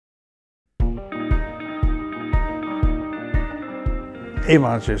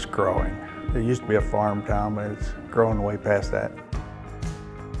Avon's just growing. It used to be a farm town, but it's growing way past that.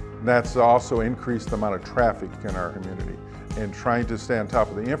 That's also increased the amount of traffic in our community. And trying to stay on top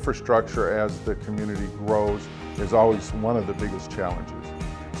of the infrastructure as the community grows is always one of the biggest challenges.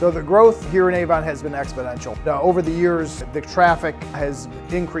 So the growth here in Avon has been exponential. Over the years, the traffic has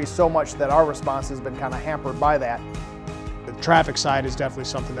increased so much that our response has been kind of hampered by that. The traffic side is definitely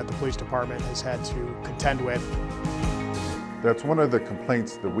something that the police department has had to contend with. That's one of the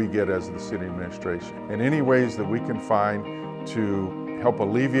complaints that we get as the city administration. And any ways that we can find to help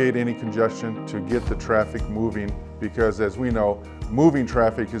alleviate any congestion, to get the traffic moving, because as we know, moving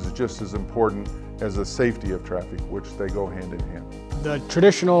traffic is just as important as the safety of traffic, which they go hand in hand. The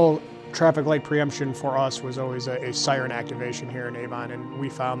traditional traffic light preemption for us was always a siren activation here in Avon, and we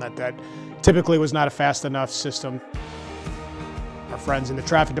found that that typically was not a fast enough system. Our friends in the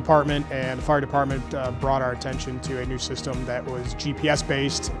traffic department and the fire department brought our attention to a new system that was GPS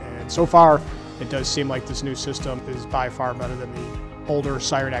based, and so far it does seem like this new system is by far better than the older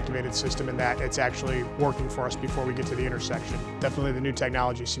siren activated system in that it's actually working for us before we get to the intersection. Definitely the new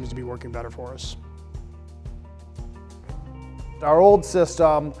technology seems to be working better for us. Our old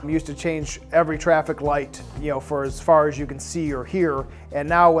system used to change every traffic light, for as far as you can see or hear. And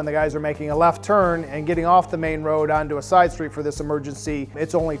now when the guys are making a left turn and getting off the main road onto a side street for this emergency,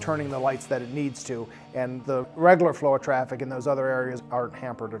 it's only turning the lights that it needs to. And the regular flow of traffic in those other areas aren't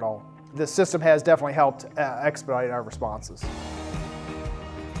hampered at all. The system has definitely helped expedite our responses.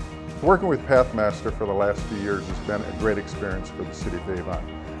 Working with Pathmaster for the last few years has been a great experience for the city of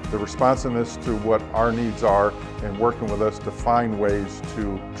Avon. The responsiveness to what our needs are and working with us to find ways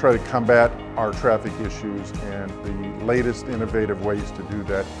to try to combat our traffic issues, and the latest innovative ways to do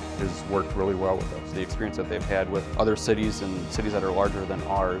that has worked really well with us. The experience that they've had with other cities and cities that are larger than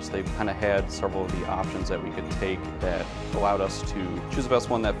ours, they've kind of had several of the options that we could take that allowed us to choose the best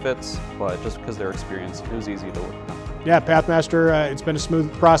one that fits, but just because their experience, it was easy to work with them. Yeah, Pathmaster, it's been a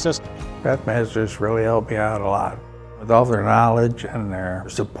smooth process. Pathmaster's really helped me out a lot. With all their knowledge and their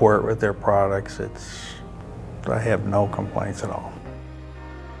support with their products, I have no complaints at all.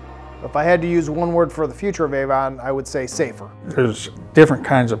 If I had to use one word for the future of Avon, I would say safer. There's different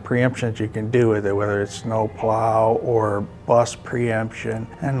kinds of preemptions you can do with it, whether it's snow plow or bus preemption.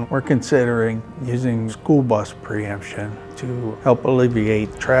 And we're considering using school bus preemption to help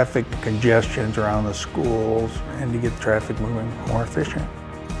alleviate traffic congestions around the schools and to get traffic moving more efficient.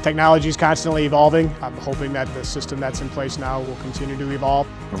 Technology is constantly evolving. I'm hoping that the system that's in place now will continue to evolve.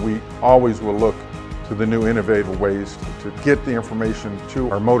 We always will look to the new innovative ways to get the information to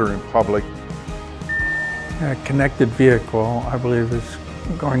our motoring public. A connected vehicle, I believe, is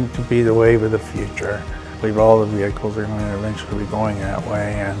going to be the wave of the future. I believe all the vehicles are going to eventually be going that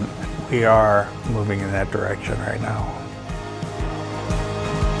way, and we are moving in that direction right now.